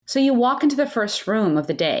So you walk into the first room of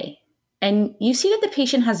the day, and you see that the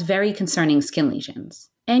patient has very concerning skin lesions.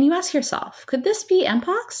 And you ask yourself, could this be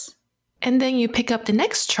Mpox? And then you pick up the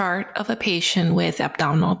next chart of a patient with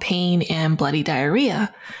abdominal pain and bloody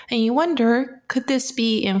diarrhea, and you wonder, could this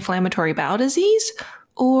be inflammatory bowel disease?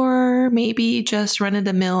 Or maybe just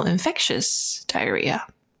run-of-the-mill infectious diarrhea?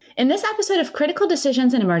 In this episode of Critical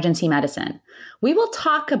Decisions in Emergency Medicine, we will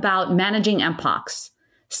talk about managing Mpox,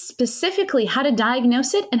 specifically how to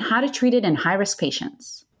diagnose it and how to treat it in high-risk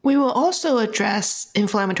patients. We will also address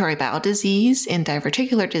inflammatory bowel disease and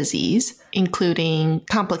diverticular disease, including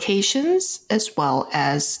complications as well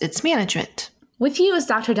as its management. With you is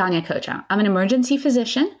Dr. Danya Khoujah. I'm an emergency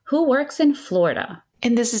physician who works in Florida.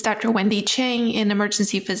 And this is Dr. Wendy Chang, an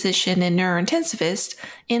emergency physician and neurointensivist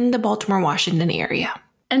in the Baltimore, Washington area.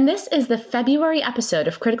 And this is the February episode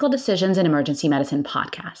of Critical Decisions in Emergency Medicine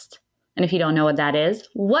podcast. And if you don't know what that is,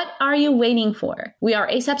 what are you waiting for? We are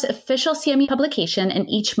ASAP's official CME publication, and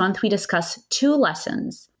each month we discuss 2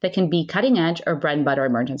 lessons that can be cutting edge or bread and butter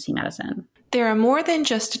emergency medicine. There are more than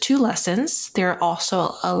just 2 lessons. There are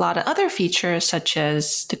also a lot of other features such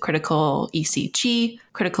as the critical ECG,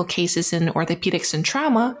 critical cases in orthopedics and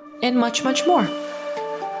trauma, and much, much more.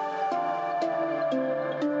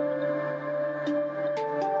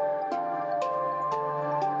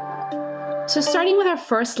 So starting with our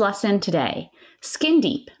first lesson today, Skin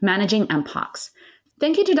Deep, Managing Mpox.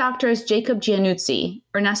 Thank you to Doctors Jacob Giannuzzi,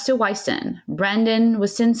 Ernesto Wyson, Brandon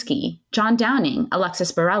Wysinski, John Downing,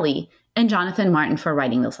 Alexis Borelli, and Jonathan Martin for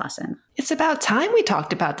writing this lesson. It's about time we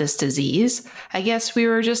talked about this disease. I guess we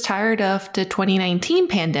were just tired of the 2019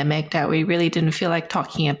 pandemic that we really didn't feel like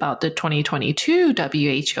talking about the 2022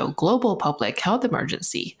 WHO Global Public Health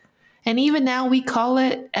Emergency. And even now we call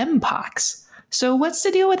it Mpox. So what's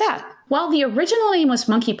the deal with that? Well, the original name was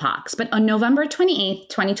monkeypox, but on November 28,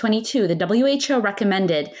 2022, the WHO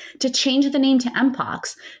recommended to change the name to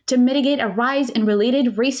Mpox to mitigate a rise in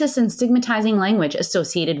related racist and stigmatizing language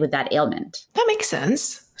associated with that ailment. That makes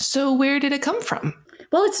sense. So where did it come from?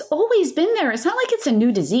 Well, it's always been there. It's not like it's a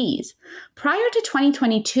new disease. Prior to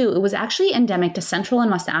 2022, it was actually endemic to Central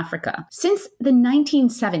and West Africa since the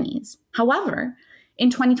 1970s. However, in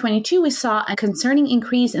 2022, we saw a concerning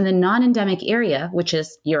increase in the non-endemic area, which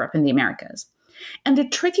is Europe and the Americas. And the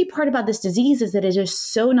tricky part about this disease is that it is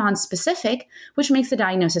so non-specific, which makes the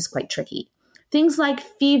diagnosis quite tricky. Things like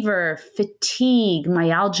fever, fatigue,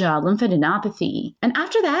 myalgia, lymphadenopathy. And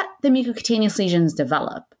after that, the mucocutaneous lesions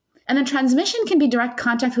develop. And the transmission can be direct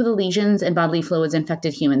contact with the lesions and bodily fluids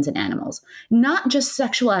infected humans and animals, not just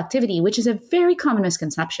sexual activity, which is a very common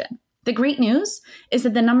misconception. The great news is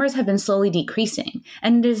that the numbers have been slowly decreasing,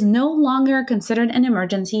 and it is no longer considered an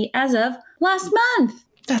emergency as of last month.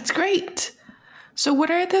 That's great. So what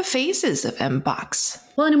are the phases of Mpox?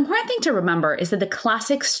 Well, an important thing to remember is that the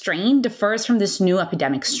classic strain differs from this new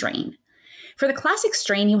epidemic strain. For the classic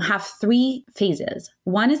strain, you have 3 phases.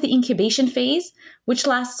 One is the incubation phase, which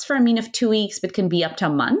lasts for a mean of 2 weeks, but can be up to a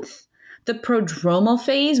month. The prodromal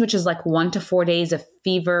phase, which is like 1 to 4 days of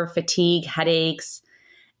fever, fatigue, headaches.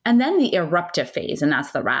 And then the eruptive phase, and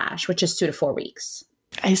that's the rash, which is 2 to 4 weeks.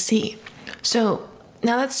 I see. So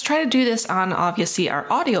now let's try to do this on, obviously,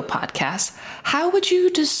 our audio podcast. How would you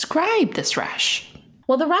describe this rash?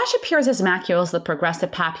 Well, the rash appears as macules that progress to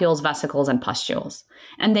papules, vesicles, and pustules.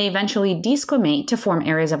 And they eventually desquamate to form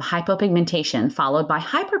areas of hypopigmentation, followed by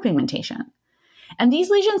hyperpigmentation. And these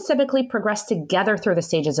lesions typically progress together through the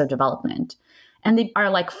stages of development. And they are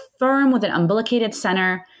like firm with an umbilicated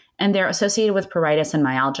center, and they're associated with pruritus and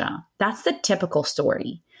myalgia. That's the typical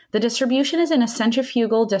story. The distribution is in a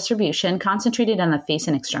centrifugal distribution concentrated on the face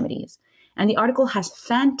and extremities. And the article has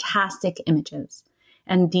fantastic images.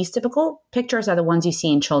 And these typical pictures are the ones you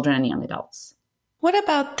see in children and young adults. What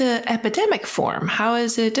about the epidemic form? How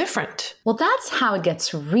is it different? Well, that's how it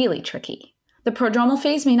gets really tricky. The prodromal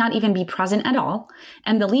phase may not even be present at all,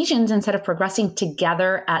 and the lesions, instead of progressing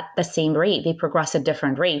together at the same rate, they progress at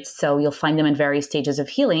different rates, so you'll find them in various stages of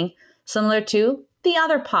healing, similar to the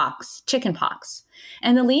other pox, chickenpox.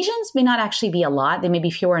 And the lesions may not actually be a lot, they may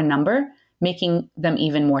be fewer in number, making them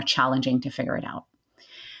even more challenging to figure it out.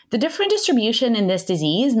 The different distribution in this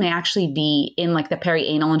disease may actually be in like the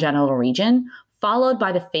perianal and genital region, followed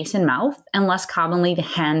by the face and mouth, and less commonly the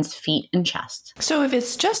hands, feet, and chest. So if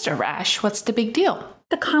it's just a rash, what's the big deal?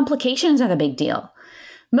 The complications are the big deal.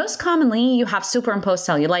 Most commonly, you have superimposed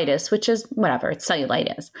cellulitis, which is whatever, it's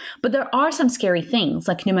cellulitis. But there are some scary things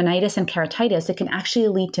like pneumonitis and keratitis that can actually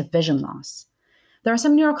lead to vision loss. There are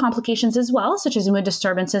some neurocomplications as well, such as mood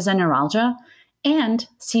disturbances and neuralgia, and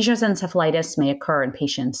seizures and encephalitis may occur in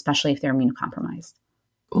patients, especially if they're immunocompromised.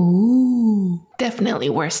 Ooh, definitely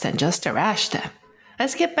worse than just a rash then.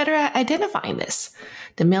 let's get better at identifying this.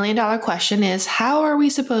 The million-dollar question is, how are we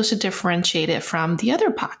supposed to differentiate it from the other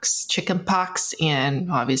pox, chickenpox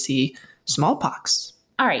and obviously smallpox?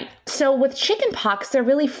 All right, so with chickenpox, they're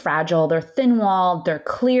really fragile. They're thin-walled, they're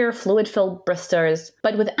clear, fluid-filled blisters.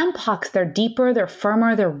 But with Mpox, they're deeper, they're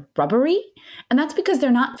firmer, they're rubbery. And that's because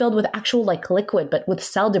they're not filled with actual liquid, but with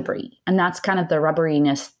cell debris. And that's kind of the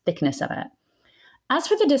rubberiness, thickness of it. As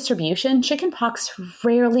for the distribution, chickenpox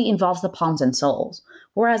rarely involves the palms and soles,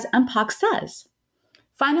 whereas Mpox does.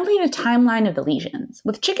 Finally, the timeline of the lesions.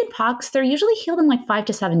 With chickenpox, they're usually healed in 5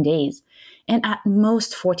 to 7 days, and at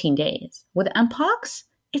most 14 days. With Mpox,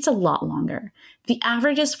 it's a lot longer. The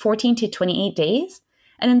average is 14 to 28 days,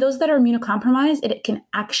 and in those that are immunocompromised, it can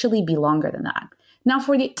actually be longer than that. Now,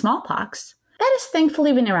 for the smallpox, that has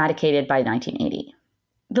thankfully been eradicated by 1980.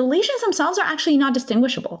 The lesions themselves are actually not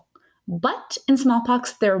distinguishable, but in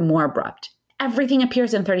smallpox, they're more abrupt. Everything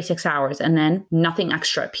appears in 36 hours, and then nothing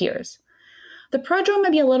extra appears. The prodrome may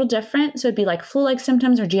be a little different, so it'd be like flu-like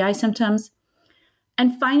symptoms or GI symptoms.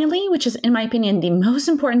 And finally, which is, in my opinion, the most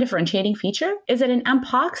important differentiating feature, is that in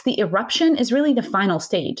Mpox, the eruption is really the final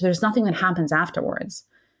stage. There's nothing that happens afterwards.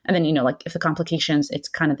 And then, if the complications, it's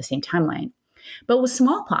kind of the same timeline. But with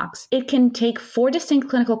smallpox, it can take 4 distinct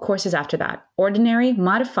clinical courses after that: ordinary,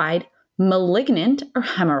 modified, malignant, or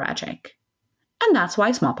hemorrhagic. And that's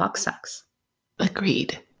why smallpox sucks.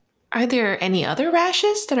 Agreed. Are there any other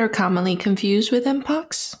rashes that are commonly confused with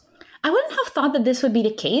Mpox? I wouldn't have thought that this would be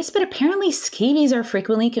the case, but apparently scabies are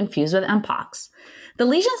frequently confused with Mpox. The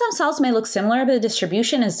lesions themselves may look similar, but the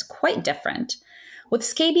distribution is quite different. With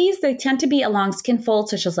scabies, they tend to be along skin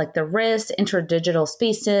folds such as the wrist, interdigital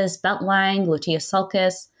spaces, belt line, gluteus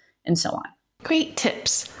sulcus, and so on. Great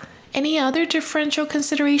tips. Any other differential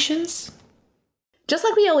considerations? Just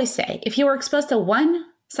like we always say, if you were exposed to one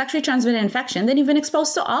sexually transmitted infection, then you've been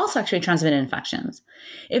exposed to all sexually transmitted infections.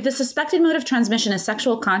 If the suspected mode of transmission is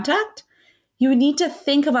sexual contact, you would need to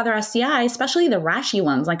think of other STIs, especially the rashy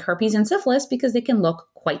ones like herpes and syphilis, because they can look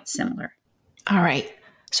quite similar. All right.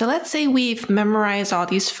 So let's say we've memorized all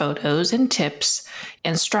these photos and tips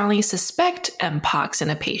and strongly suspect Mpox in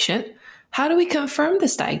a patient. How do we confirm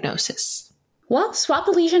this diagnosis? Well, swab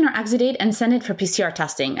the lesion or exudate and send it for PCR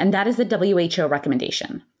testing, and that is the WHO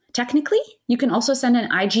recommendation. Technically, you can also send an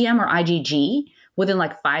IgM or IgG within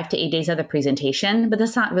 5 to 8 days of the presentation, but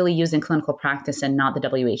that's not really used in clinical practice and not the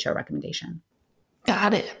WHO recommendation.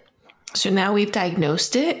 Got it. So now we've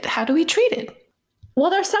diagnosed it. How do we treat it? Well,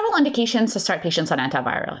 there are several indications to start patients on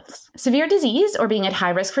antivirals. Severe disease or being at high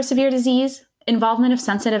risk for severe disease, involvement of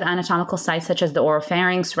sensitive anatomical sites such as the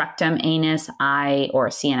oropharynx, rectum, anus, eye, or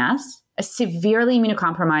CNS, a severely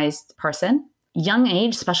immunocompromised person, young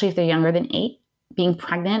age, especially if they're younger than 8, being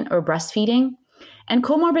pregnant or breastfeeding, and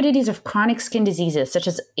comorbidities of chronic skin diseases such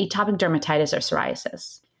as atopic dermatitis or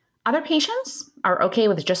psoriasis. Other patients are okay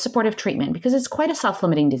with just supportive treatment because it's quite a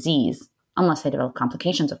self-limiting disease, unless they develop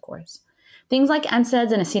complications, of course. Things like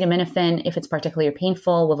NSAIDs and acetaminophen if it's particularly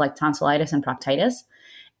painful with tonsillitis and proctitis,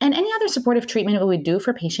 and any other supportive treatment we would do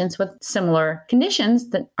for patients with similar conditions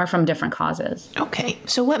that are from different causes. Okay,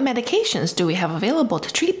 so what medications do we have available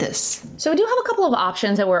to treat this? So we do have a couple of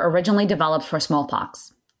options that were originally developed for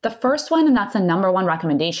smallpox. The first one, and that's the number one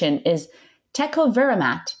recommendation, is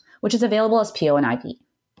tecovirimat, which is available as PO and IV.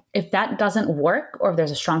 If that doesn't work, or if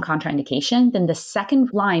there's a strong contraindication, then the second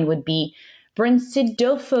line would be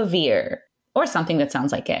brincidofovir, or something that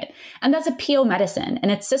sounds like it. And that's a PO medicine,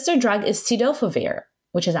 and its sister drug is cidofovir,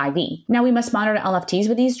 which is IV. Now, we must monitor LFTs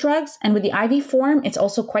with these drugs, and with the IV form, it's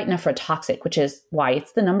also quite nephrotoxic, which is why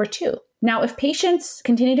it's the number 2. Now, if patients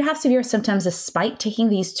continue to have severe symptoms despite taking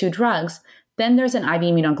these 2 drugs, then there's an IV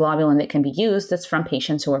immunoglobulin that can be used that's from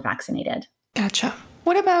patients who are vaccinated. Gotcha.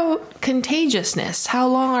 What about contagiousness? How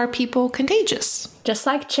long are people contagious? Just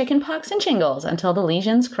like chickenpox and shingles, until the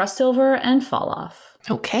lesions crust over and fall off.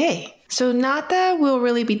 Okay. So not that we'll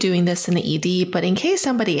really be doing this in the ED, but in case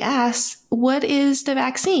somebody asks, what is the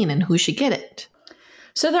vaccine and who should get it?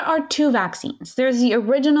 So there are 2 vaccines. There's the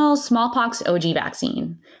original smallpox OG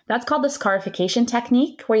vaccine. That's called the scarification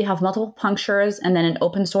technique, where you have multiple punctures and then an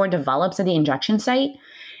open sore develops at the injection site.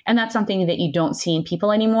 And that's something that you don't see in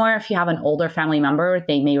people anymore. If you have an older family member,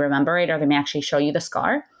 they may remember it or they may actually show you the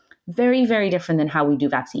scar. Very, very different than how we do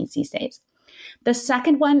vaccines these days. The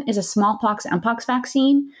second one is a smallpox Mpox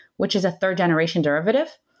vaccine, which is a 3rd-generation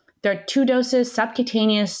derivative. There are 2 doses,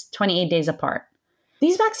 subcutaneous, 28 days apart.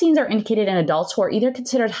 These vaccines are indicated in adults who are either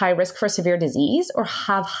considered high risk for severe disease or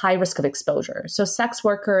have high risk of exposure. So sex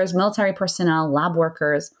workers, military personnel, lab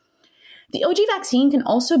workers. The OG vaccine can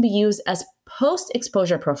also be used as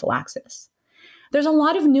post-exposure prophylaxis. There's a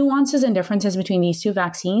lot of nuances and differences between these two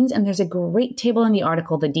vaccines, and there's a great table in the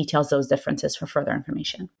article that details those differences for further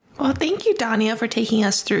information. Well, thank you, Danya, for taking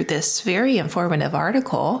us through this very informative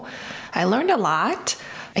article. I learned a lot.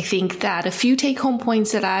 I think that a few take-home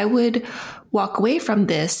points that I would walk away from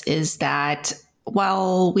this is that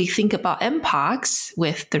while we think about Mpox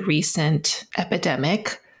with the recent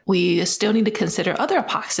epidemic, we still need to consider other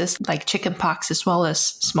poxes like chickenpox as well as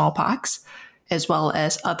smallpox, as well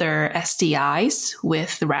as other STIs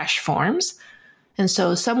with rash forms. And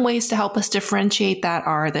so some ways to help us differentiate that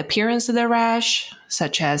are the appearance of the rash,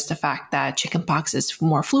 such as the fact that chickenpox is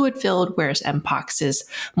more fluid-filled, whereas Mpox is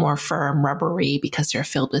more firm, rubbery because they're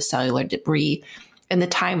filled with cellular debris, and the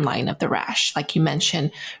timeline of the rash. Like you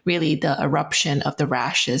mentioned, really the eruption of the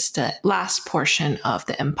rash is the last portion of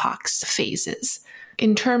the Mpox phases.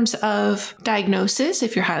 In terms of diagnosis,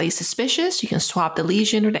 if you're highly suspicious, you can swab the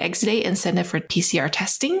lesion or the exudate and send it for PCR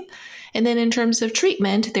testing. And then in terms of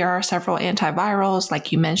treatment, there are several antivirals,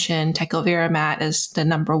 like you mentioned, tecovirimat is the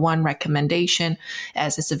number one recommendation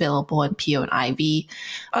as it's available in PO and IV.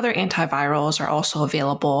 Other antivirals are also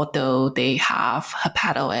available, though they have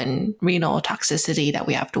hepato and renal toxicity that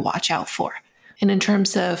we have to watch out for. And in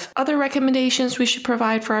terms of other recommendations we should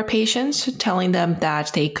provide for our patients, telling them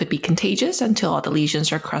that they could be contagious until all the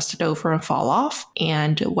lesions are crusted over and fall off,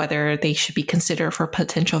 and whether they should be considered for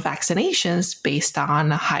potential vaccinations based on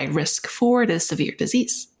high risk for the severe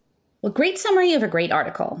disease. Well, great summary of a great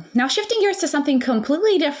article. Now shifting gears to something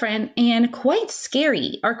completely different and quite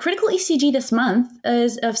scary. Our critical ECG this month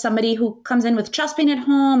is of somebody who comes in with chest pain at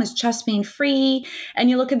home, is chest pain free, and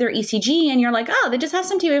you look at their ECG and you're like, oh, they just have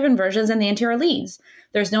some T-wave inversions in the anterior leads.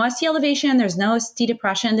 There's no ST elevation, there's no ST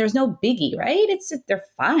depression, there's no biggie, right? They're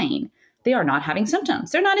fine. They are not having symptoms.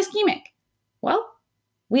 They're not ischemic. Well,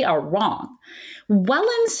 we are wrong.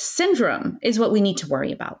 Wellens syndrome is what we need to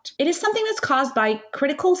worry about. It is something that's caused by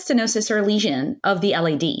critical stenosis or lesion of the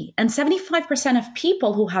LAD, and 75% of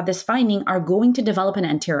people who have this finding are going to develop an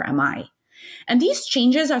anterior MI. And these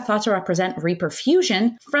changes are thought to represent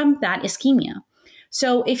reperfusion from that ischemia.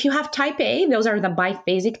 So if you have type A, those are the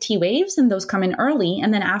biphasic T waves, and those come in early,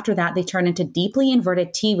 and then after that, they turn into deeply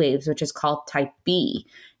inverted T waves, which is called type B,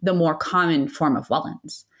 the more common form of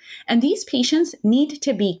Wellens. And these patients need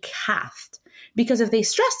to be cathed because if they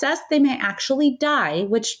stress test, they may actually die,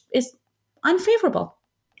 which is unfavorable.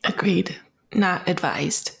 Agreed. Not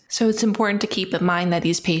advised. So it's important to keep in mind that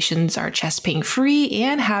these patients are chest pain free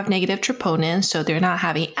and have negative troponin, so they're not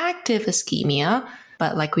having active ischemia.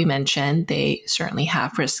 But like we mentioned, they certainly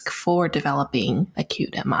have risk for developing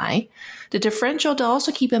acute MI. The differential to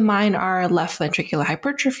also keep in mind are left ventricular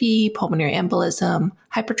hypertrophy, pulmonary embolism,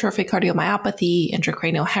 hypertrophic cardiomyopathy,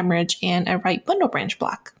 intracranial hemorrhage, and a right bundle branch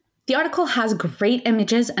block. The article has great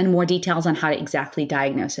images and more details on how to exactly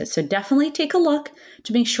diagnose it. So definitely take a look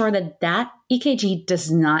to make sure that that EKG does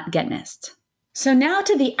not get missed. So now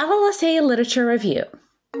to the LLSA Literature Review.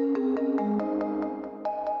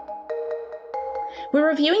 We're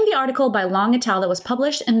reviewing the article by Long et al. That was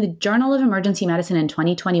published in the Journal of Emergency Medicine in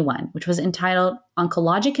 2021, which was entitled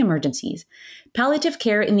Oncologic Emergencies, Palliative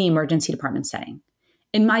Care in the Emergency Department Setting.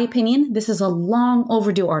 In my opinion, this is a long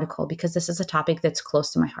overdue article because this is a topic that's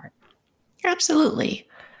close to my heart. Absolutely.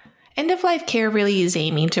 End-of-life care really is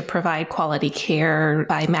aiming to provide quality care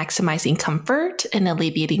by maximizing comfort and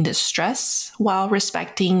alleviating distress while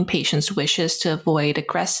respecting patients' wishes to avoid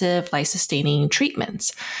aggressive, life-sustaining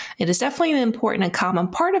treatments. It is definitely an important and common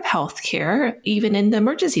part of healthcare, even in the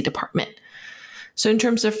emergency department. So in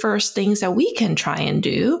terms of first things that we can try and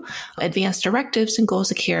do, advanced directives and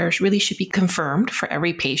goals of care really should be confirmed for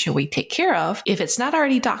every patient we take care of. If it's not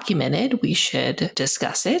already documented, we should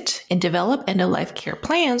discuss it and develop end-of-life care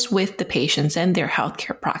plans with the patients and their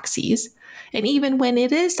healthcare proxies. And even when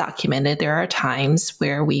it is documented, there are times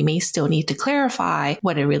where we may still need to clarify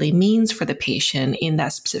what it really means for the patient in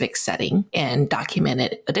that specific setting and document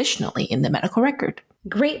it additionally in the medical record.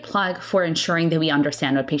 Great plug for ensuring that we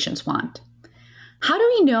understand what patients want. How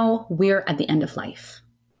do we know we're at the end of life?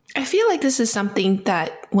 I feel like this is something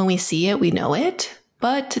that when we see it, we know it,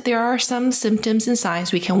 but there are some symptoms and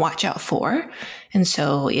signs we can watch out for. And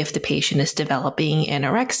so if the patient is developing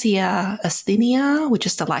anorexia, asthenia, which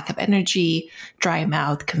is the lack of energy, dry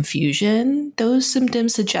mouth, confusion, those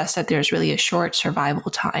symptoms suggest that there's really a short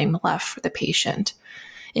survival time left for the patient.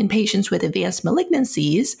 In patients with advanced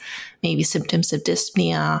malignancies, maybe symptoms of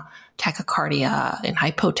dyspnea, tachycardia, and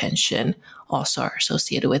hypotension also are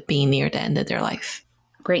associated with being near the end of their life.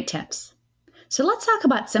 Great tips. So let's talk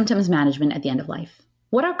about symptoms management at the end of life.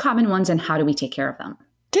 What are common ones and how do we take care of them?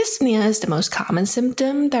 Dyspnea is the most common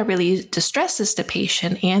symptom that really distresses the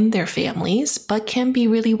patient and their families, but can be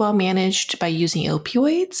really well managed by using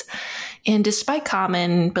opioids. And despite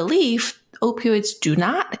common belief, opioids do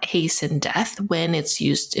not hasten death when it's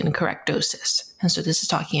used in correct doses. And so this is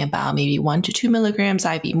talking about maybe 1 to 2 milligrams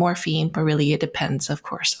IV morphine, but really it depends, of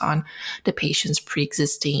course, on the patient's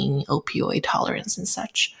pre-existing opioid tolerance and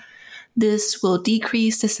such. This will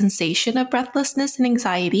decrease the sensation of breathlessness and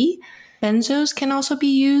anxiety. Benzos can also be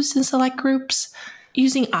used in select groups.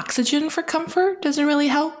 Using oxygen for comfort doesn't really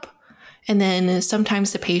help. And then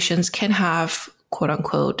sometimes the patients can have, quote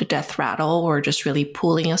unquote, a death rattle or just really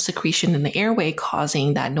pooling of secretion in the airway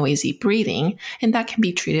causing that noisy breathing. And that can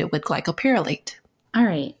be treated with glycopyrrolate. All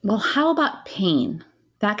right. Well, how about pain?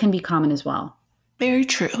 That can be common as well. Very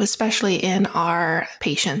true, especially in our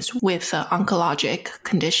patients with oncologic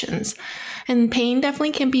conditions. And pain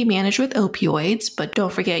definitely can be managed with opioids, but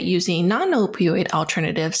don't forget using non-opioid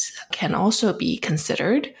alternatives can also be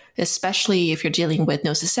considered, especially if you're dealing with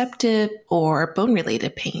nociceptive or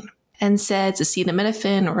bone-related pain. NSAIDs,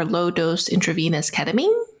 acetaminophen, or low-dose intravenous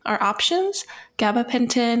ketamine are options.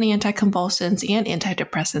 Gabapentin, anticonvulsants, and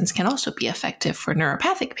antidepressants can also be effective for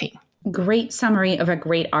neuropathic pain. Great summary of a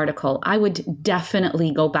great article. I would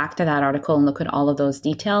definitely go back to that article and look at all of those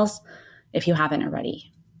details if you haven't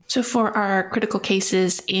already. So for our critical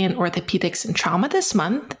cases in orthopedics and trauma this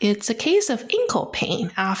month, it's a case of ankle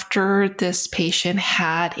pain after this patient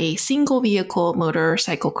had a single vehicle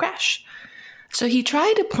motorcycle crash. So he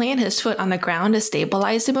tried to plant his foot on the ground to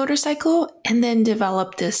stabilize the motorcycle and then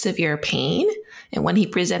developed this severe pain. And when he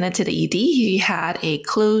presented to the ED, he had a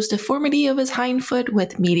closed deformity of his hind foot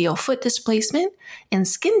with medial foot displacement and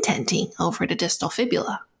skin tenting over the distal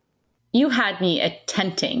fibula. You had me at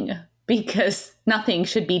tenting because nothing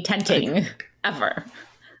should be tenting ever.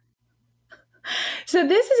 So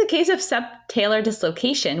this is a case of subtalar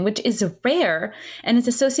dislocation, which is rare and is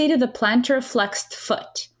associated with a plantar flexed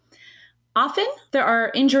foot. Often, there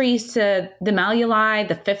are injuries to the malleoli,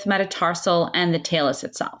 the fifth metatarsal, and the talus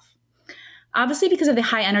itself. Obviously, because of the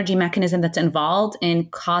high energy mechanism that's involved in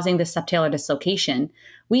causing the subtalar dislocation,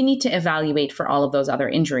 we need to evaluate for all of those other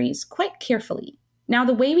injuries quite carefully. Now,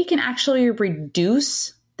 the way we can actually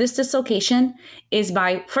reduce this dislocation is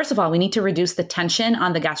by, first of all, we need to reduce the tension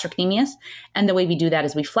on the gastrocnemius. And the way we do that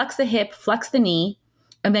is we flex the hip, flex the knee,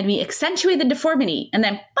 and then we accentuate the deformity. And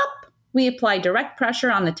then, pop, we apply direct pressure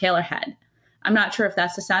on the talar head. I'm not sure if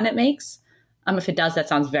that's the sound it makes. If it does, that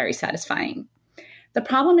sounds very satisfying. The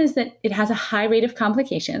problem is that it has a high rate of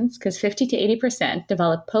complications because 50 to 80%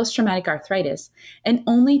 develop post-traumatic arthritis and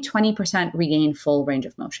only 20% regain full range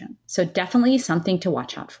of motion. So definitely something to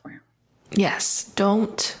watch out for. Yes,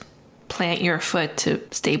 don't plant your foot to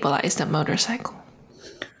stabilize the motorcycle.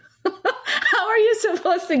 How are you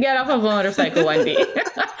supposed to get off of a motorcycle, Wendy?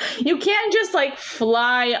 You can't just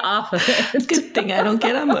fly off of it. Good thing I don't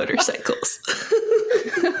get on motorcycles.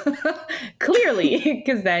 Clearly,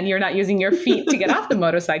 because then you're not using your feet to get off the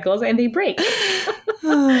motorcycles and they break.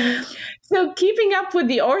 So keeping up with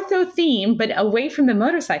the ortho theme, but away from the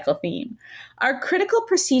motorcycle theme, our critical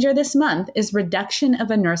procedure this month is reduction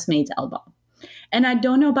of a nursemaid's elbow. And I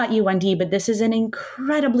don't know about you, Wendy, but this is an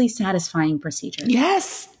incredibly satisfying procedure.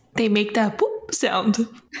 Yes, they make that boop sound.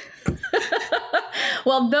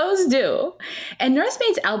 Well, those do. And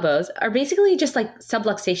nursemaids' elbows are basically just like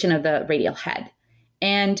subluxation of the radial head.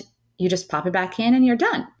 And you just pop it back in and you're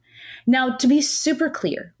done. Now, to be super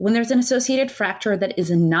clear, when there's an associated fracture that is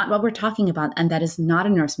not what we're talking about, and that is not a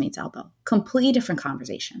nursemaid's elbow, completely different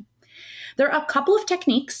conversation. There are a couple of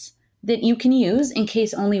techniques that you can use in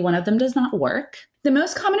case only one of them does not work. The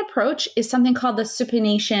most common approach is something called the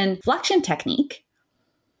supination flexion technique.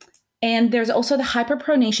 And there's also the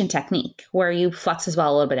hyperpronation technique, where you flex as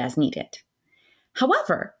well a little bit as needed.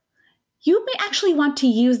 However, you may actually want to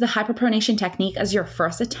use the hyperpronation technique as your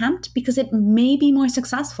first attempt because it may be more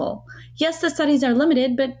successful. Yes, the studies are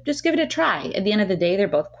limited, but just give it a try. At the end of the day, they're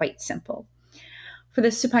both quite simple. For the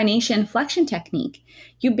supination flexion technique,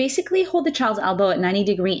 you basically hold the child's elbow at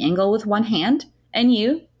 90-degree angle with one hand, and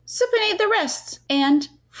you supinate the wrist and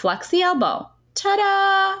flex the elbow.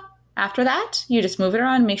 Ta-da! After that, you just move it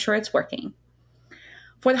around and make sure it's working.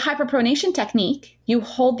 For the hyperpronation technique, you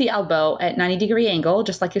hold the elbow at 90-degree angle,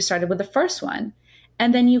 just like you started with the first one,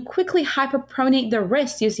 and then you quickly hyperpronate the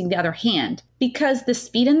wrist using the other hand because the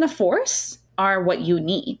speed and the force are what you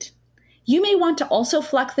need. You may want to also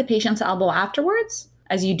flex the patient's elbow afterwards,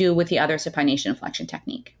 as you do with the other supination flexion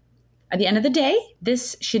technique. At the end of the day,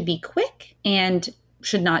 this should be quick and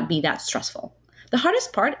should not be that stressful. The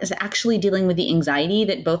hardest part is actually dealing with the anxiety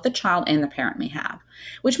that both the child and the parent may have,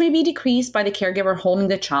 which may be decreased by the caregiver holding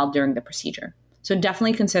the child during the procedure. So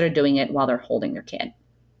definitely consider doing it while they're holding their kid.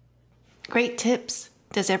 Great tips.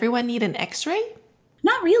 Does everyone need an x-ray?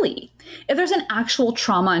 Not really. If there's an actual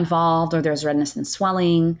trauma involved, or there's redness and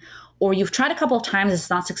swelling, or you've tried a couple of times, it's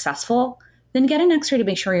not successful, then get an x-ray to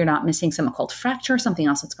make sure you're not missing some occult fracture or something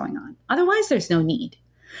else that's going on. Otherwise, there's no need.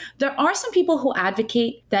 There are some people who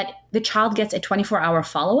advocate that the child gets a 24-hour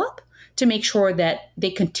follow-up to make sure that they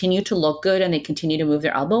continue to look good and they continue to move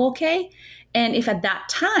their elbow okay. And if at that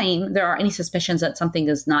time there are any suspicions that something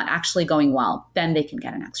is not actually going well, then they can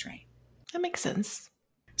get an x-ray. That makes sense.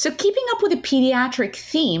 So keeping up with the pediatric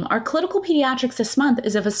theme, our Clinical Pediatrics this month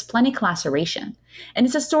is of a splenic laceration. And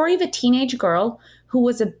it's a story of a teenage girl who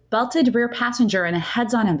was a belted rear passenger in a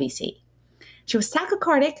heads-on MVC. She was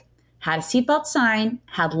tachycardic, had a seatbelt sign,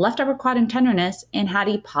 had left upper quadrant tenderness, and had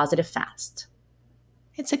a positive FAST.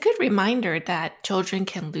 It's a good reminder that children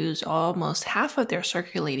can lose almost half of their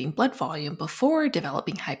circulating blood volume before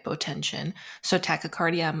developing hypotension, so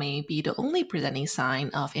tachycardia may be the only presenting sign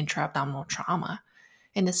of intra-abdominal trauma.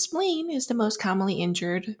 And the spleen is the most commonly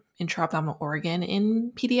injured intra-abdominal organ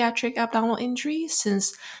in pediatric abdominal injury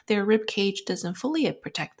since their rib cage doesn't fully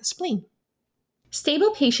protect the spleen.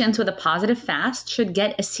 Stable patients with a positive FAST should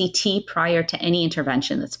get a CT prior to any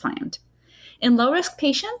intervention that's planned. In low-risk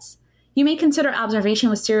patients, you may consider observation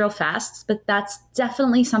with serial FASTs, but that's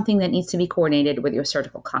definitely something that needs to be coordinated with your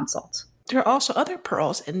surgical consult. There are also other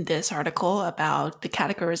pearls in this article about the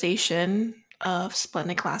categorization of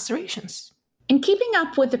splenic lacerations. In keeping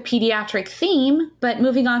up with the pediatric theme, but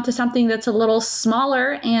moving on to something that's a little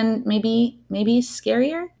smaller and maybe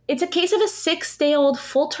scarier, it's a case of a 6-day-old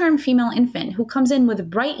full-term female infant who comes in with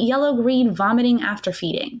bright yellow-green vomiting after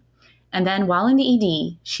feeding. And then while in the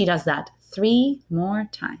ED, she does that 3 more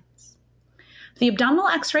times. The abdominal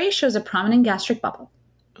x-ray shows a prominent gastric bubble.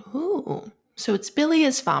 Ooh, so it's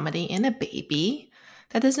bilious vomiting in a baby.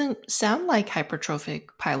 That doesn't sound like hypertrophic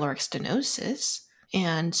pyloric stenosis.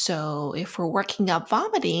 And so if we're working up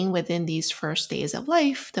vomiting within these first days of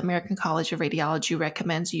life, the American College of Radiology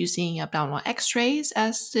recommends using abdominal x-rays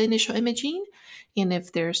as the initial imaging. And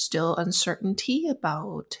if there's still uncertainty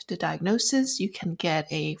about the diagnosis, you can get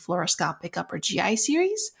a fluoroscopic upper GI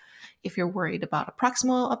series if you're worried about a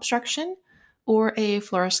proximal obstruction, or a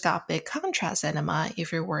fluoroscopic contrast enema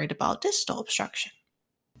if you're worried about distal obstruction.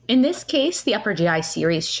 In this case, the upper GI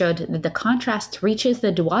series showed that the contrast reaches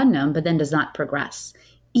the duodenum but then does not progress,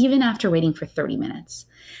 even after waiting for 30 minutes,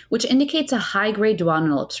 which indicates a high-grade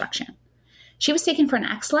duodenal obstruction. She was taken for an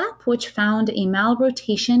X-lap, which found a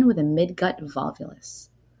malrotation with a midgut volvulus.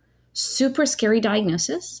 Super scary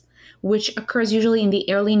diagnosis, which occurs usually in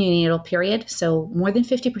the early neonatal period, so more than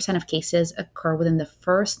 50% of cases occur within the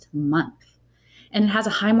first month. And it has a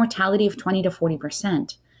high mortality of 20 to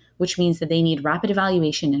 40%, which means that they need rapid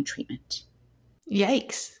evaluation and treatment.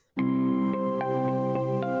 Yikes.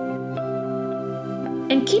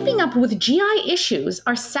 In keeping up with GI issues,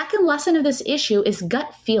 our second lesson of this issue is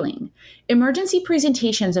gut feeling, emergency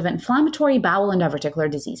presentations of inflammatory bowel and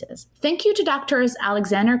diverticular diseases. Thank you to Doctors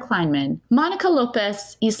Alexander Kleinman, Monica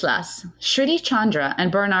Lopez Islas, Shruti Chandra,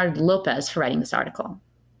 and Bernard Lopez for writing this article.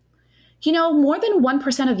 You know, more than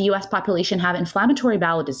 1% of the US population have inflammatory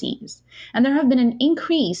bowel disease, and there have been an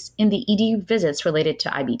increase in the ED visits related to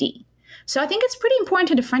IBD. So I think it's pretty important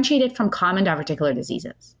to differentiate it from common diverticular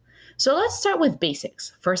diseases. So let's start with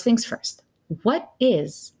basics. First things first. What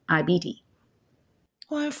is IBD?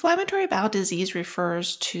 Well, inflammatory bowel disease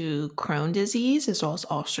refers to Crohn's disease as well as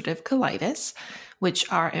ulcerative colitis,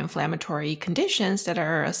 which are inflammatory conditions that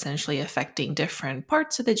are essentially affecting different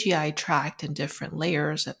parts of the GI tract and different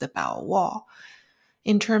layers of the bowel wall.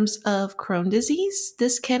 In terms of Crohn's disease,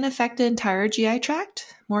 this can affect the entire GI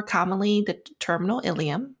tract, more commonly the terminal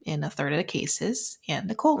ileum in a third of the cases, and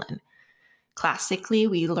the colon. Classically,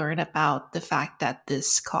 we learn about the fact that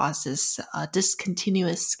this causes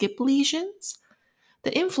discontinuous skip lesions.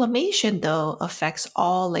 The inflammation, though, affects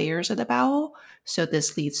all layers of the bowel, so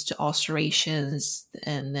this leads to ulcerations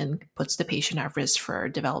and then puts the patient at risk for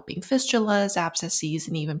developing fistulas, abscesses,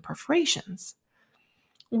 and even perforations.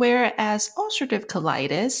 Whereas ulcerative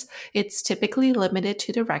colitis, it's typically limited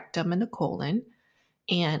to the rectum and the colon,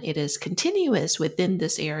 and it is continuous within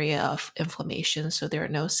this area of inflammation, so there are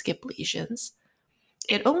no skip lesions.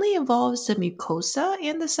 It only involves the mucosa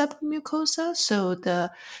and the submucosa, so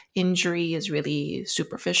the injury is really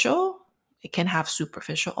superficial. It can have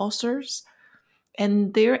superficial ulcers.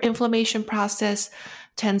 And their inflammation process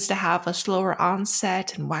tends to have a slower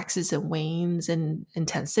onset and waxes and wanes in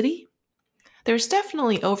intensity. There's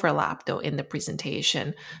definitely overlap, though, in the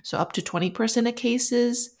presentation. So up to 20% of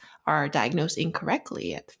cases are diagnosed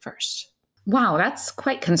incorrectly at first. Wow, that's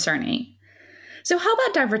quite concerning. So how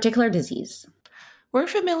about diverticular disease? We're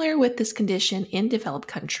familiar with this condition in developed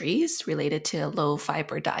countries related to low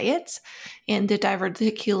fiber diets. And the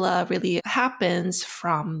diverticula really happens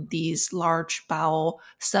from these large bowel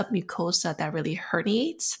submucosa that really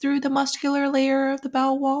herniates through the muscular layer of the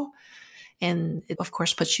bowel wall. And it, of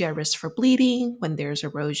course, puts you at risk for bleeding when there's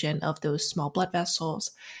erosion of those small blood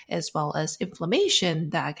vessels, as well as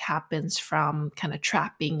inflammation that happens from kind of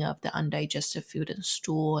trapping of the undigested food and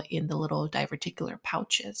stool in the little diverticular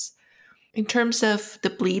pouches. In terms of the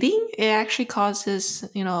bleeding, it actually causes,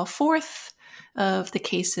 a fourth of the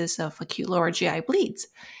cases of acute lower GI bleeds.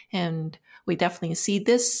 And we definitely see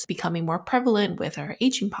this becoming more prevalent with our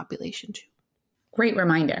aging population too. Great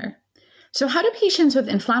reminder. So how do patients with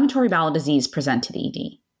inflammatory bowel disease present to the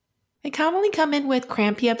ED? They commonly come in with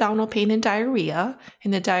crampy abdominal pain and diarrhea,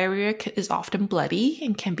 and the diarrhea is often bloody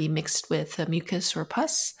and can be mixed with mucus or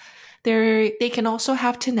pus. They can also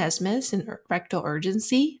have tenesmus and rectal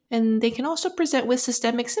urgency, and they can also present with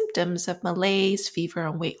systemic symptoms of malaise, fever,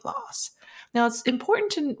 and weight loss. Now, it's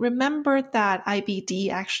important to remember that IBD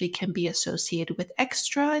actually can be associated with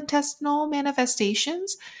extraintestinal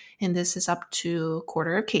manifestations, and this is up to a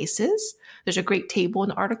quarter of cases. There's a great table in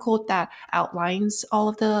the article that outlines all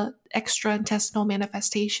of the extraintestinal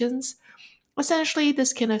manifestations. Essentially,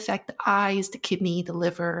 this can affect the eyes, the kidney, the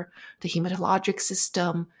liver, the hematologic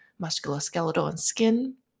system, musculoskeletal, and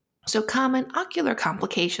skin. So common ocular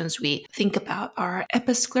complications we think about are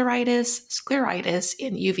episcleritis, scleritis,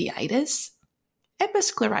 and uveitis.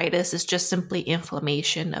 Episcleritis is just simply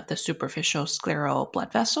inflammation of the superficial scleral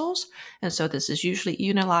blood vessels, and so this is usually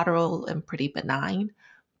unilateral and pretty benign.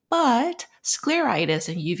 But scleritis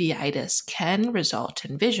and uveitis can result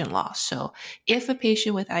in vision loss. So if a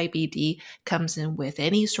patient with IBD comes in with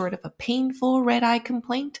any sort of a painful red eye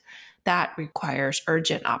complaint, that requires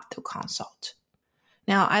urgent opto consult.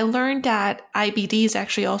 Now, I learned that IBD is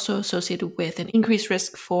actually also associated with an increased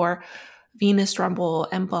risk for venous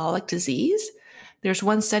thromboembolic disease. There's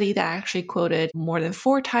one study that actually quoted more than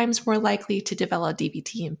 4 times more likely to develop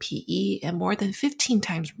DVT and PE and more than 15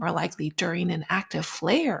 times more likely during an active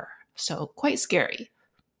flare. So quite scary.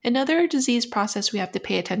 Another disease process we have to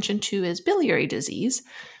pay attention to is biliary disease.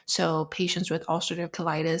 So patients with ulcerative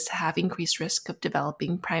colitis have increased risk of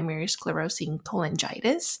developing primary sclerosing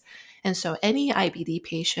cholangitis. And so any IBD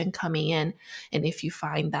patient coming in, and if you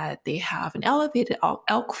find that they have an elevated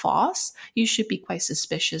ALK phos, you should be quite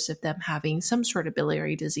suspicious of them having some sort of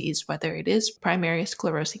biliary disease, whether it is primary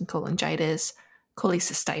sclerosing cholangitis,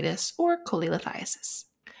 cholecystitis, or cholelithiasis.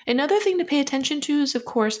 Another thing to pay attention to is, of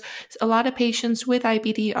course, a lot of patients with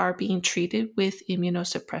IBD are being treated with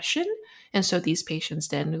immunosuppression. And so these patients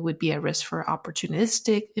then would be at risk for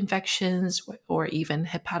opportunistic infections or even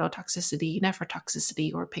hepatotoxicity,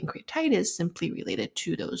 nephrotoxicity, or pancreatitis simply related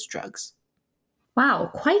to those drugs. Wow,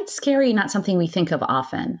 quite scary, not something we think of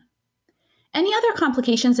often. Any other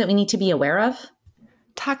complications that we need to be aware of?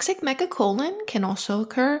 Toxic megacolon can also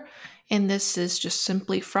occur, and this is just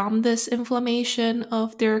simply from this inflammation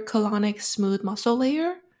of their colonic smooth muscle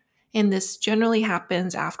layer. And this generally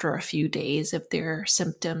happens after a few days of their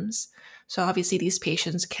symptoms. So obviously these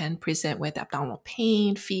patients can present with abdominal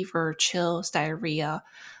pain, fever, chills, diarrhea.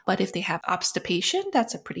 But if they have obstipation,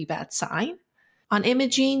 that's a pretty bad sign. On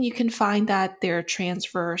imaging, you can find that their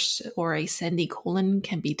transverse or ascending colon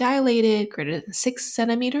can be dilated greater than 6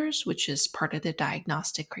 centimeters, which is part of the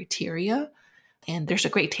diagnostic criteria. And there's a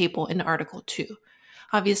great table in the article too.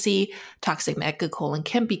 Obviously, toxic megacolon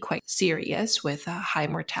can be quite serious with a high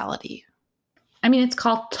mortality. I mean, it's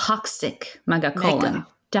called toxic megacolon. Mega.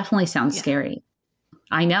 Definitely sounds scary.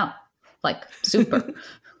 I know, like super.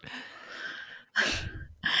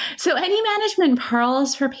 So any management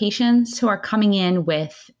pearls for patients who are coming in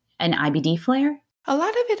with an IBD flare? A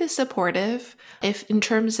lot of it is supportive. If in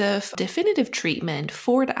terms of definitive treatment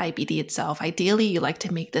for the IBD itself, ideally you like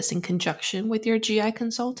to make this in conjunction with your GI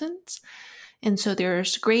consultants. And so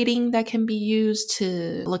there's grading that can be used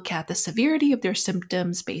to look at the severity of their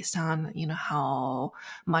symptoms based on, how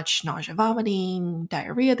much nausea, vomiting,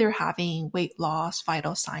 diarrhea they're having, weight loss,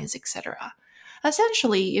 vital signs, etc.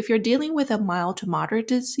 Essentially, if you're dealing with a mild to moderate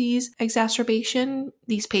disease exacerbation,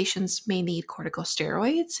 these patients may need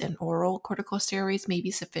corticosteroids, and oral corticosteroids may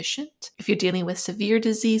be sufficient. If you're dealing with severe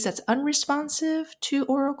disease that's unresponsive to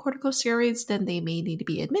oral corticosteroids, then they may need to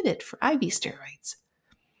be admitted for IV steroids.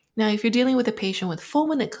 Now, if you're dealing with a patient with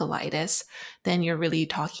fulminant colitis, then you're really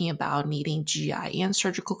talking about needing GI and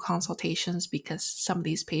surgical consultations because some of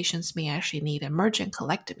these patients may actually need emergent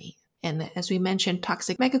colectomy. And as we mentioned,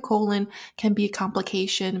 toxic megacolon can be a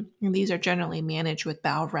complication, and these are generally managed with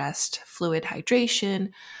bowel rest, fluid hydration,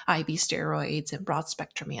 IV steroids, and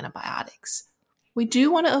broad-spectrum antibiotics. We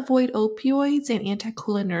do want to avoid opioids and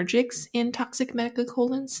anticholinergics in toxic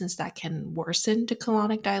megacolon since that can worsen to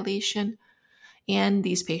colonic dilation. And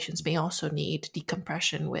these patients may also need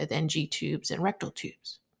decompression with NG tubes and rectal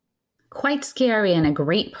tubes. Quite scary and a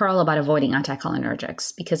great pearl about avoiding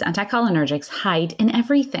anticholinergics because anticholinergics hide in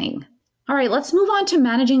everything. All right, let's move on to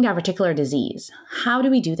managing diverticular disease. How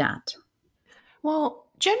do we do that? Well,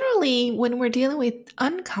 generally, when we're dealing with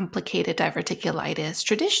uncomplicated diverticulitis,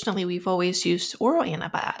 traditionally we've always used oral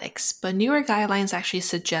antibiotics, but newer guidelines actually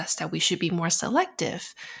suggest that we should be more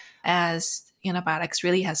selective as antibiotics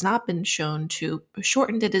really has not been shown to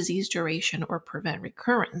shorten the disease duration or prevent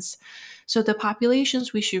recurrence. So the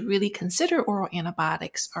populations we should really consider oral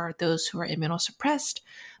antibiotics are those who are immunosuppressed,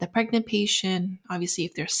 the pregnant patient, obviously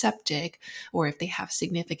if they're septic, or if they have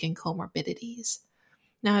significant comorbidities.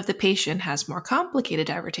 Now, if the patient has more complicated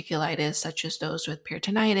diverticulitis, such as those with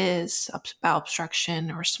peritonitis, bowel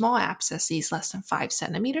obstruction, or small abscesses less than 5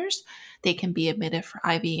 centimeters, they can be admitted for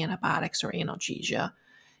IV antibiotics or analgesia.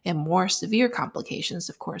 And more severe complications,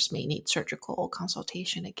 of course, may need surgical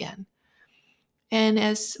consultation again. And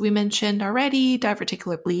as we mentioned already,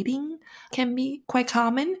 diverticular bleeding can be quite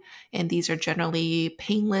common, and these are generally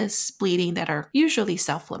painless bleeding that are usually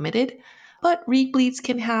self-limited. But rebleeds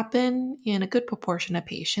can happen in a good proportion of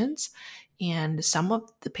patients, and some of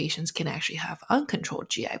the patients can actually have uncontrolled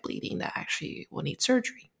GI bleeding that actually will need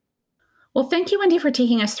surgery. Well, thank you, Wendy, for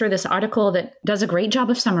taking us through this article that does a great job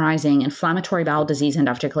of summarizing inflammatory bowel disease and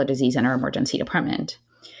diverticular disease in our emergency department.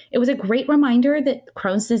 It was a great reminder that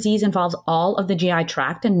Crohn's disease involves all of the GI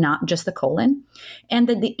tract and not just the colon, and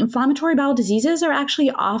that the inflammatory bowel diseases are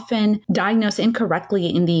actually often diagnosed incorrectly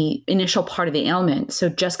in the initial part of the ailment. So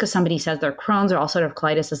just because somebody says they're Crohn's or ulcerative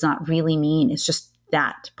colitis does not really mean it's just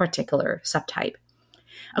that particular subtype.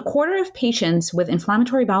 A quarter of patients with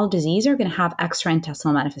inflammatory bowel disease are going to have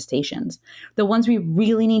extraintestinal manifestations. The ones we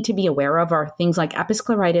really need to be aware of are things like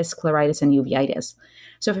episcleritis, scleritis, and uveitis.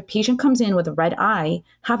 So if a patient comes in with a red eye,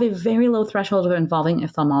 have a very low threshold of involving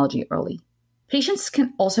ophthalmology early. Patients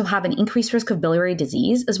can also have an increased risk of biliary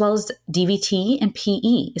disease as well as DVT and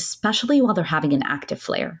PE, especially while they're having an active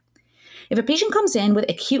flare. If a patient comes in with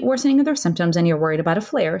acute worsening of their symptoms and you're worried about a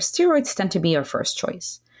flare, steroids tend to be your first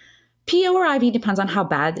choice. PO or IV depends on how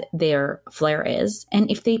bad their flare is, and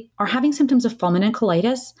if they are having symptoms of fulminant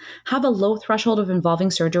colitis, have a low threshold of involving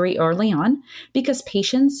surgery early on because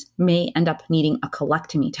patients may end up needing a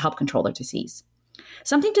colectomy to help control their disease.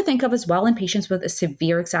 Something to think of as well in patients with a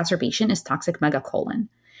severe exacerbation is toxic megacolon.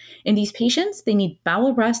 In these patients, they need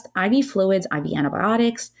bowel arrest, IV fluids, IV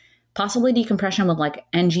antibiotics, possibly decompression with like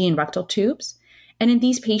NG and rectal tubes. And in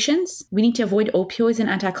these patients, we need to avoid opioids and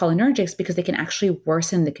anticholinergics because they can actually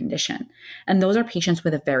worsen the condition. And those are patients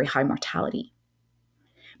with a very high mortality.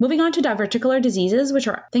 Moving on to diverticular diseases, which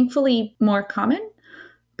are thankfully more common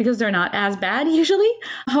because they're not as bad usually.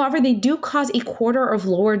 However, they do cause a quarter of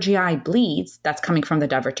lower GI bleeds. That's coming from the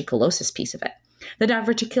diverticulosis piece of it. The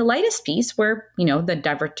diverticulitis piece, where, the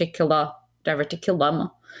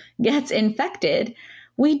diverticulum gets infected,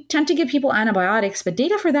 we tend to give people antibiotics, but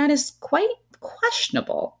data for that is quite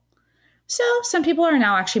questionable. So some people are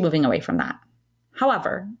now actually moving away from that.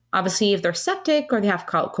 However, obviously, if they're septic or they have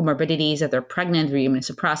comorbidities, if they're pregnant or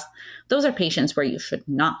immunosuppressed, those are patients where you should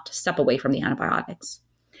not step away from the antibiotics.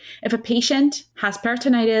 If a patient has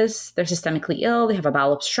peritonitis, they're systemically ill, they have a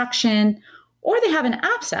bowel obstruction, or they have an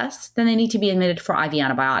abscess, then they need to be admitted for IV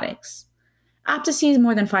antibiotics. Abscesses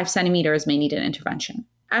more than 5 centimeters may need an intervention.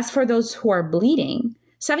 As for those who are bleeding,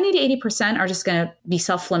 70 to 80% are just going to be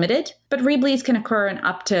self-limited, but rebleeds can occur in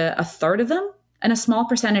up to a third of them, and a small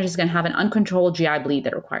percentage is going to have an uncontrolled GI bleed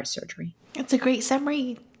that requires surgery. That's a great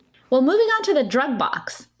summary. Well, moving on to the drug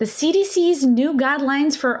box, the CDC's new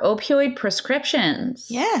guidelines for opioid prescriptions.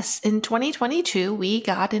 Yes, in 2022, we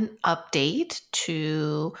got an update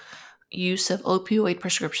to use of opioid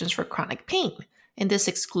prescriptions for chronic pain. And this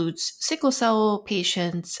excludes sickle cell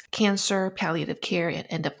patients, cancer, palliative care, and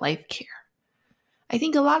end-of-life care. I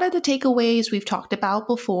think a lot of the takeaways we've talked about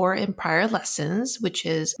before in prior lessons, which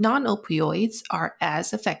is non-opioids are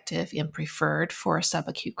as effective and preferred for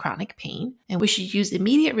subacute chronic pain, and we should use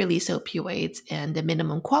immediate release opioids and the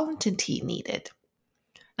minimum quantity needed.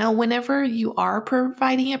 Now, whenever you are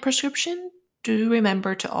providing a prescription, do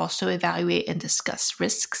remember to also evaluate and discuss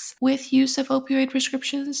risks with use of opioid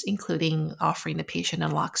prescriptions, including offering the patient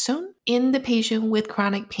naloxone in the patient with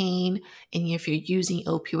chronic pain. And if you're using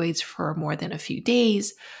opioids for more than a few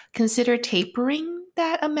days, consider tapering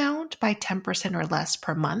that amount by 10% or less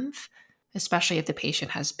per month, especially if the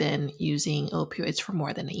patient has been using opioids for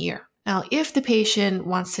more than a year. Now, if the patient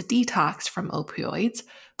wants to detox from opioids,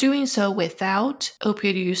 doing so without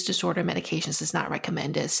opioid use disorder medications is not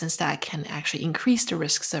recommended, since that can actually increase the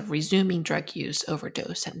risks of resuming drug use,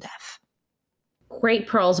 overdose, and death. Great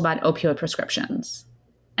pearls about opioid prescriptions.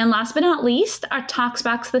 And last but not least, our Tox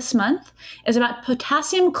Box this month is about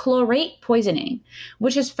potassium chlorate poisoning,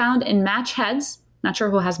 which is found in match heads. Not sure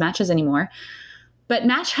who has matches anymore. But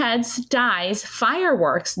match heads, dyes,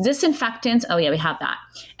 fireworks, disinfectants, oh yeah, we have that,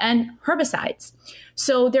 and herbicides.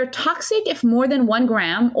 So they're toxic if more than 1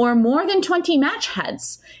 gram or more than 20 match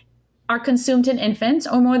heads are consumed in infants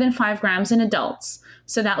or more than 5 grams in adults.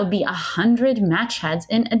 So that would be 100 match heads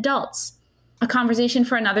in adults. A conversation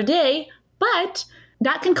for another day, but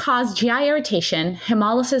that can cause GI irritation,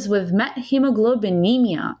 hemolysis with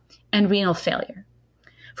methemoglobinemia, and renal failure.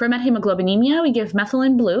 For methemoglobinemia, we give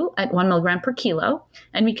methylene blue at 1 milligram per kilo,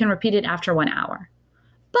 and we can repeat it after 1 hour.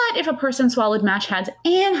 But if a person swallowed match heads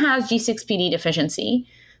and has G6PD deficiency,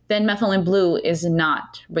 then methylene blue is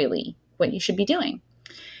not really what you should be doing.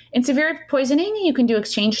 In severe poisoning, you can do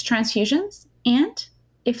exchange transfusions, and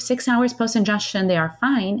if 6 hours post-ingestion they are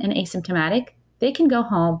fine and asymptomatic, they can go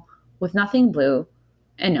home with nothing blue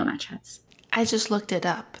and no match heads. I just looked it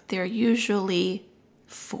up. There are usually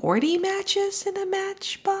 40 matches in a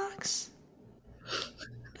matchbox.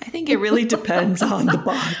 I think it really depends on the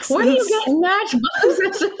box. Where do you get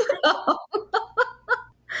matchboxes from?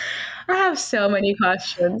 I have so many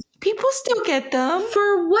questions. People still get them.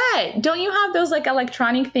 For what? Don't you have those like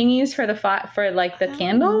electronic thingies for the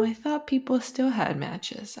candle? I thought people still had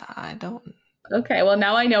matches. I don't. Okay, well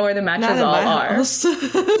now I know where the matches all are.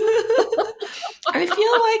 I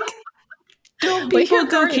feel like don't people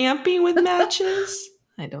go camping with matches?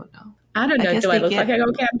 I don't know. I don't know. Do I look like I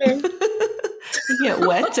go camping? Get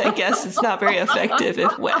wet. I guess it's not very effective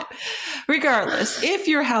if wet. Regardless, if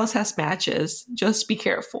your house has matches, just be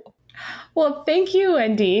careful. Well, thank you,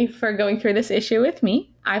 Wendy, for going through this issue with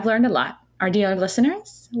me. I've learned a lot. Our dear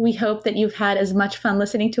listeners, we hope that you've had as much fun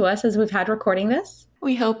listening to us as we've had recording this.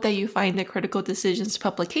 We hope that you find the Critical Decisions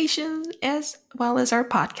publication as well as our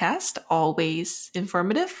podcast always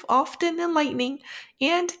informative, often enlightening,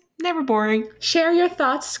 and never boring. Share your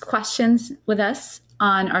thoughts, questions with us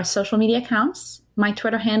on our social media accounts. My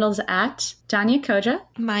Twitter handle is at Danya Khoujah.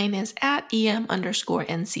 Mine is at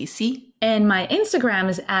EM_NCC. And my Instagram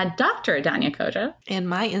is at Dr. Danya Khoujah. And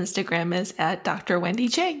my Instagram is at Dr. Wendy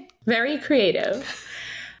Chang. Very creative.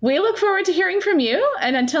 We look forward to hearing from you.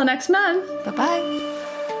 And until next month. Bye-bye.